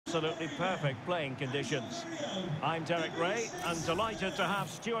absolutely perfect playing conditions. I'm Derek Ray, and delighted to have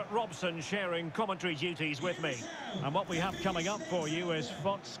Stuart Robson sharing commentary duties with me. And what we have coming up for you is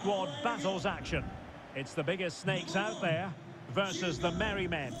FOT Squad Battles action. It's the biggest snakes out there versus the merry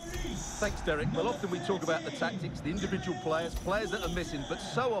men. Thanks, Derek. Well, often we talk about the tactics, the individual players that are missing, but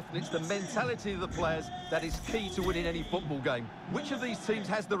so often it's the mentality of the players that is key to winning any football game. Which of these teams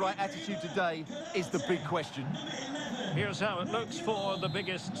has the right attitude today is the big question. Here's how it looks for the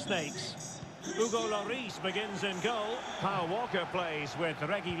biggest snakes. Hugo Lloris begins in goal. Kyle Walker plays with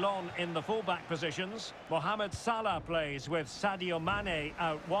Reguilon in the fullback positions. Mohamed Salah plays with Sadio Mane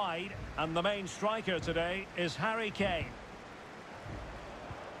out wide. And the main striker today is Harry Kane.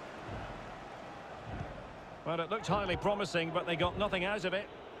 Well, it looked highly promising, but they got nothing out of it.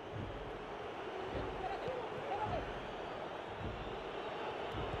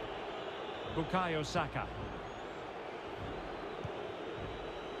 Bukayo Saka.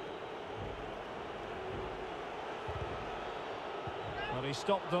 Well, he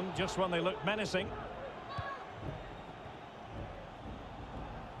stopped them just when they looked menacing.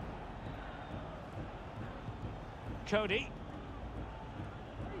 Cody.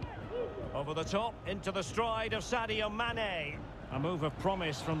 Over the top, into the stride of Sadio Mane. A move of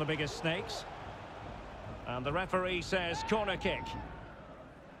promise from the biggest snakes. And the referee says corner kick.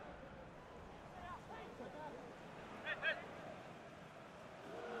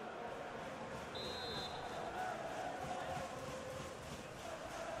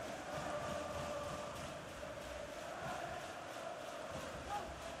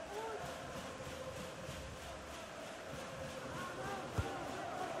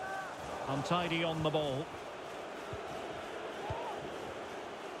 Untidy on the ball.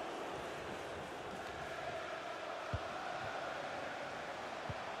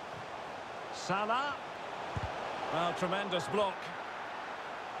 Salah. Well, tremendous block.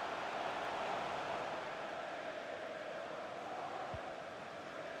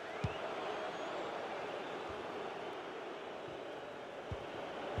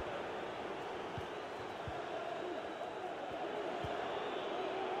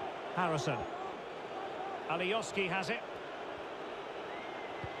 Harrison. Alioski has it.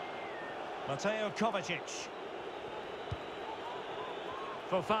 Mateo Kovacic.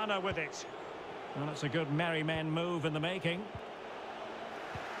 Fofana with it. Well, it's a good merry men move in the making.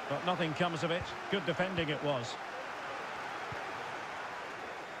 But nothing comes of it. Good defending it was.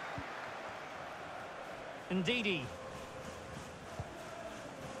 Ndidi.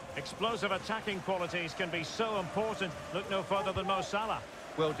 Explosive attacking qualities can be so important. Look no further than Mo Salah.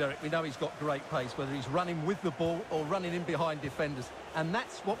 Well, Derek, we know he's got great pace, whether he's running with the ball or running in behind defenders. And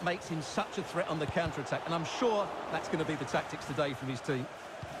that's what makes him such a threat on the counter-attack. And I'm sure that's going to be the tactics today from his team.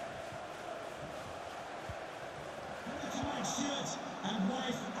 Stuart and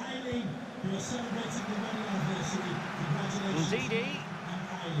wife Eileen, who are celebrating the wedding anniversary. Congratulations, Ndidi. and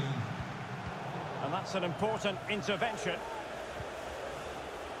Eileen. And that's an important intervention.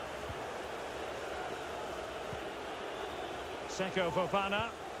 Seko Fofana.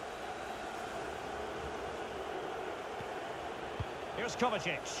 Here's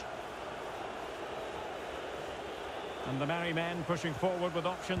Kovacic. And the merry men pushing forward with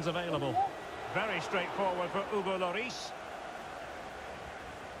options available. Very straightforward for Hugo Lloris.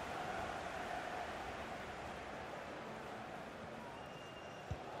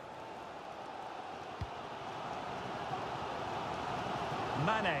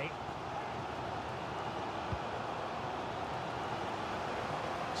 Mane.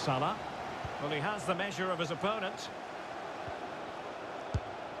 Salah. Well, he has the measure of his opponent.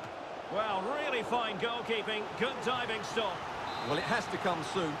 Well, really fine goalkeeping. Good diving stop. Well, it has to come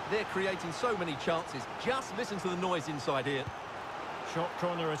soon. They're creating so many chances. Just listen to the noise inside here. Short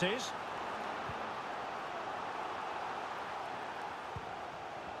corner it is.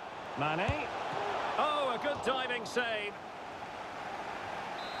 Mane. Oh, a good diving save.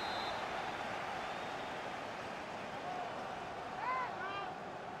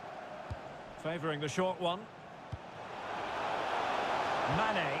 Favouring the short one.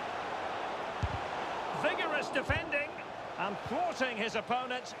 Mane. Vigorous defending and thwarting his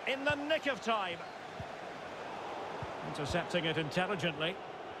opponent in the nick of time. Intercepting it intelligently.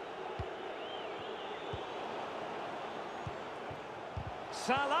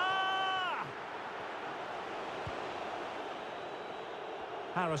 Salah!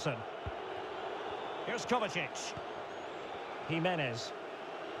 Harrison. Here's Kovacic. Jimenez.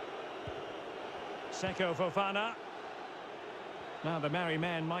 Seko Fofana. Now the merry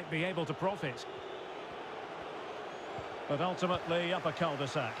men might be able to profit. But ultimately up a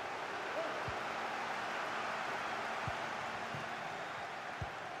cul-de-sac.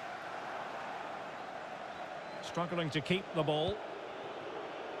 Struggling to keep the ball.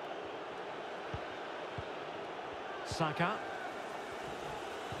 Saka.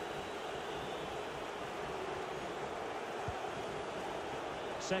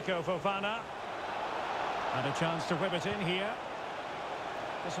 Seko Fofana. And a chance to whip it in here.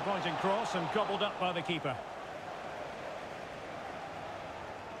 Disappointing cross and gobbled up by the keeper.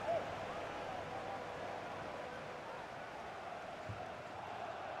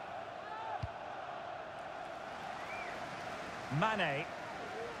 Mane.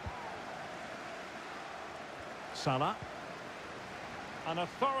 Salah. An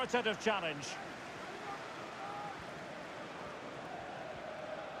authoritative challenge.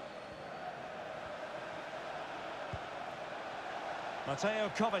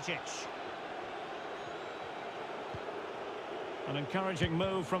 Mateo Kovacic. An encouraging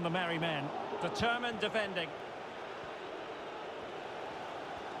move from the merry men. Determined defending.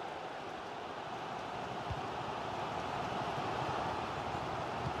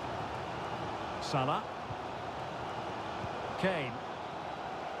 Salah. Kane.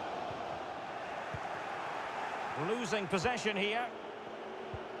 Losing possession here.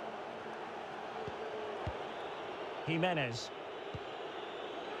 Jimenez.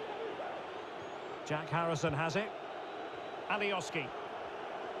 Jack Harrison has it. Alioski.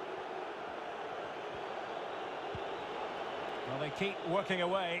 Well, they keep working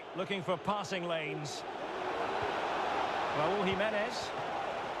away, looking for passing lanes. Raul Jimenez.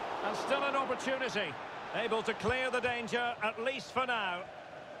 And still an opportunity. Able to clear the danger, at least for now.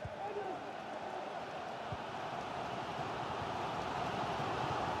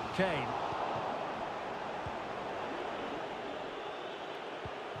 Kane.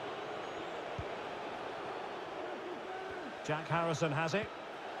 Jack Harrison has it.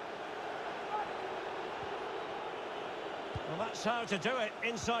 Well, that's how to do it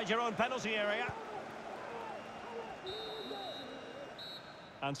inside your own penalty area.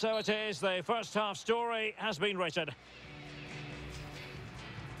 And so it is, the first half story has been written.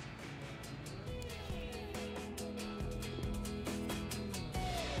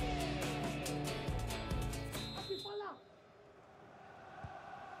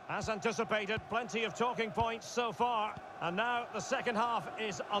 As anticipated, plenty of talking points so far. And now the second half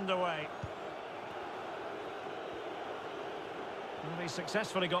is underway. Well, he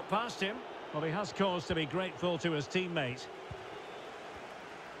successfully got past him. Well, he has cause to be grateful to his teammate.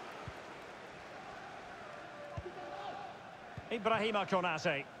 Ibrahima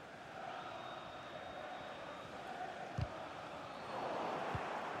Konate.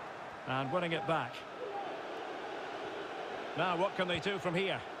 And winning it back. Now what can they do from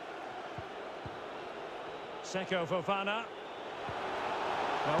here? Seko Fofana.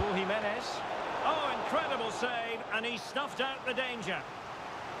 Raul Jimenez. Oh, incredible save, and he snuffed out the danger.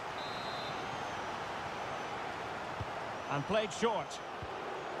 And played short.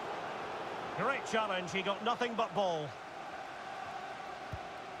 Great challenge, he got nothing but ball.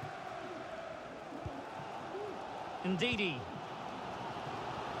 Ndidi.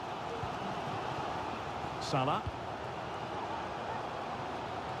 Salah.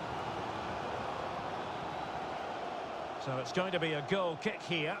 So it's going to be a goal kick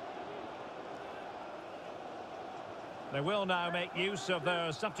here. They will now make use of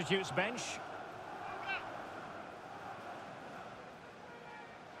their substitutes bench.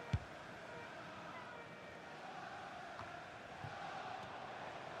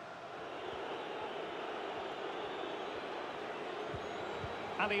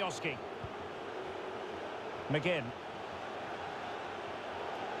 Alioski. McGinn.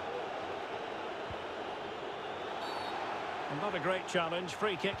 Another great challenge,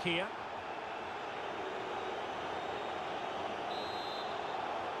 free kick here.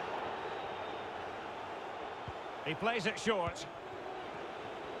 He plays it short.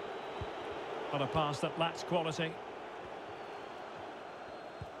 On a pass that lacks quality.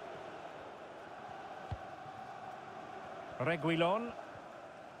 Reguilon.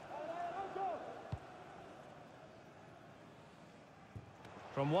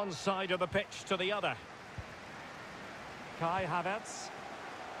 From one side of the pitch to the other. Kai Havertz.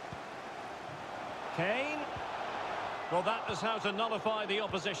 Kane. Well, that is how to nullify the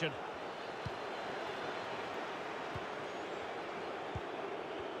opposition.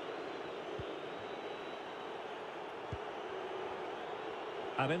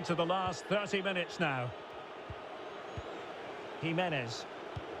 And into the last 30 minutes now. Jimenez.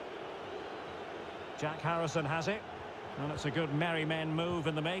 Jack Harrison has it. Well, it's a good merry men move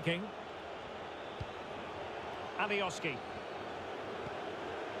in the making. Alioski.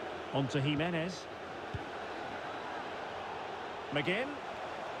 On to Jimenez. McGinn.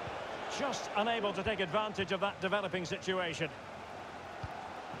 Just unable to take advantage of that developing situation.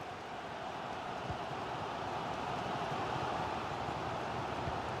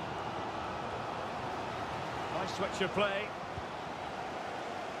 Nice switch of play.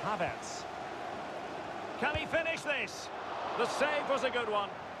 Havertz. Can he finish this? The save was a good one.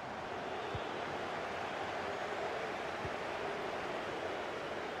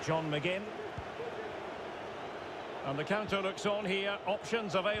 John McGinn. And the counter looks on here.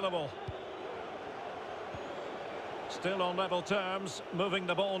 Options available. Still on level terms, moving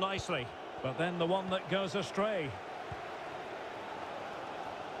the ball nicely. But then the one that goes astray.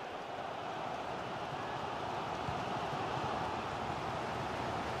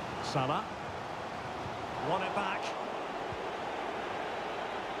 Salah. Won it back.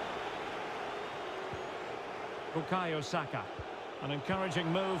 Bukayo Saka. An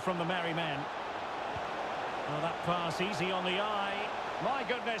encouraging move from the merry men. Oh, that pass easy on the eye. My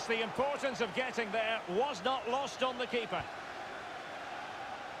goodness, the importance of getting there was not lost on the keeper.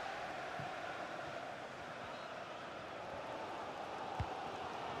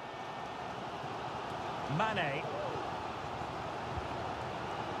 Mane.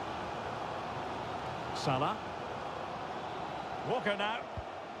 Salah. Walker now.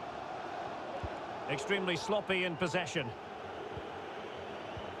 Extremely sloppy in possession.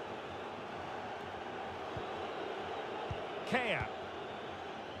 Kea.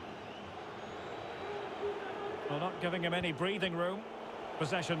 Well, not giving him any breathing room.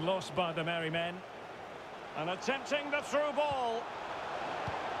 Possession lost by the merry men. And attempting the through ball.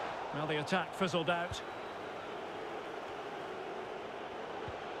 Well, the attack fizzled out.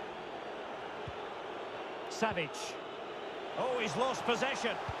 Savic. Oh, he's lost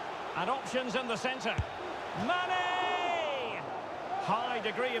possession. And options in the centre. Mane! High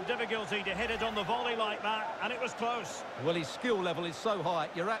degree of difficulty to hit it on the volley like that, and it was close. Well, his skill level is so high,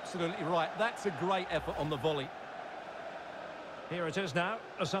 you're absolutely right. That's a great effort on the volley. Here it is now,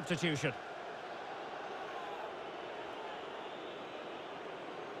 a substitution.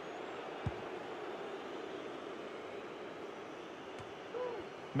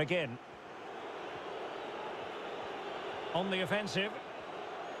 McGinn. On the offensive.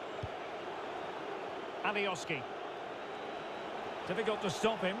 Alioski. Difficult to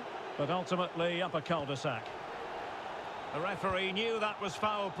stop him, but ultimately up a cul-de-sac. The referee knew that was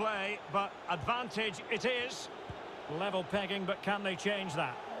foul play, but advantage it is. Level pegging, but can they change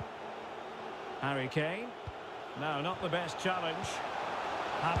that? Harry Kane. No, not the best challenge.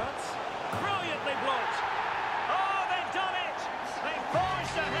 Havertz. Brilliantly blocked. Oh, they've done it! They've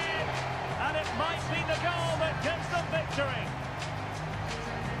forged ahead, and it might be the goal that gives them victory.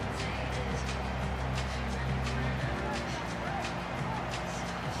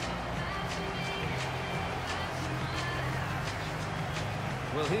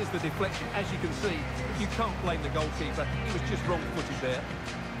 Well, here's the deflection. As you can see, you can't blame the goalkeeper. He was just wrong-footed there.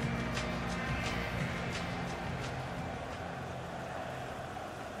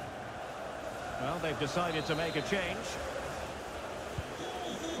 Well, they've decided to make a change.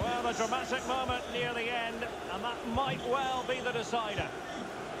 Well, a dramatic moment near the end, and that might well be the decider.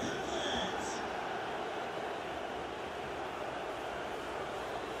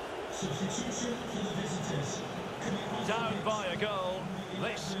 Substitution for the visitors. Down by a goal.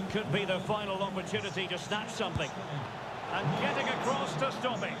 This could be the final opportunity to snatch something. And getting across to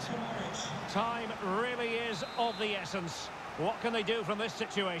stop it. Time really is of the essence. What can they do from this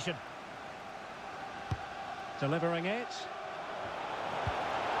situation? Delivering it.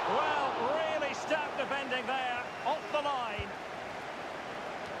 Well, really stout defending there. Off the line.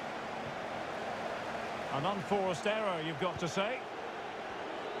 An unforced error, you've got to say.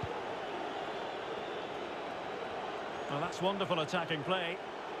 Well, that's wonderful attacking play.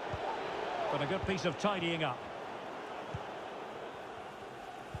 But a good piece of tidying up.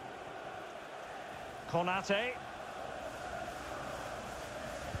 Konate.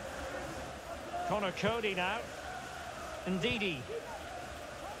 Connor Cody now. Ndidi.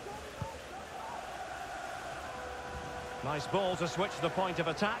 Nice ball to switch the point of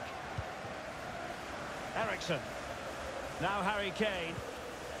attack. Ericsson. Now Harry Kane.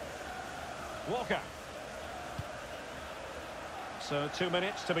 Walker. So 2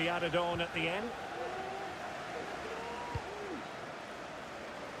 minutes to be added on at the end.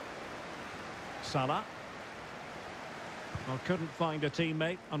 Salah. Well, couldn't find a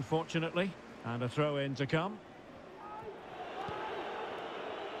teammate, unfortunately. And a throw-in to come.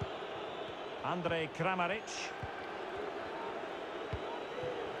 Andrej Kramaric.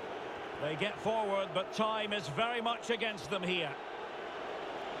 They get forward, but time is very much against them here.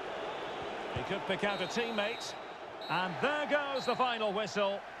 He could pick out a teammate. And there goes the final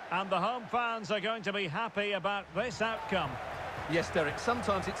whistle. And the home fans are going to be happy about this outcome. Yes, Derek,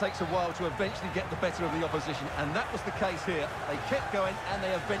 sometimes it takes a while to eventually get the better of the opposition, and that was the case here. They kept going, and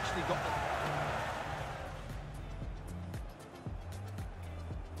they eventually got them.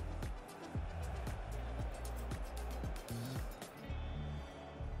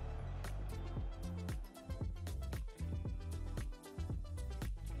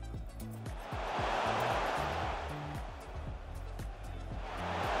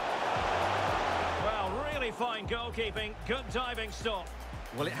 Fine goalkeeping, good diving stop.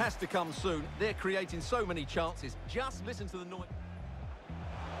 Well, it has to come soon. They're creating so many chances. Just listen to the noise.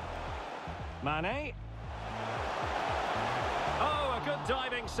 Mane. Oh, a good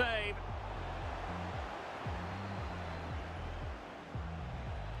diving save.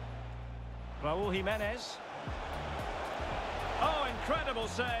 Raúl Jimenez. Oh, incredible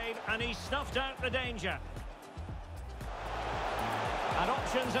save, and he snuffed out the danger. And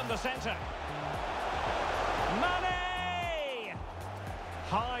options in the centre. Mane!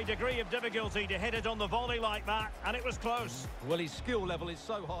 High degree of difficulty to hit it on the volley like that, and it was close. Well, his skill level is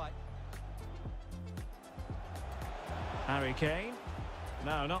so high. Harry Kane.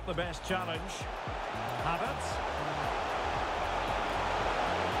 No, not the best challenge. Havertz.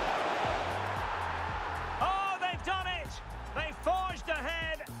 Oh, they've done it! They forged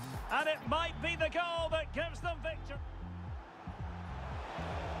ahead, and it might be the goal that gives them victory.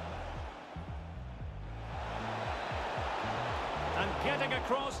 And getting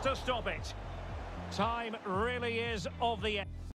across to stop it. Time really is of the end.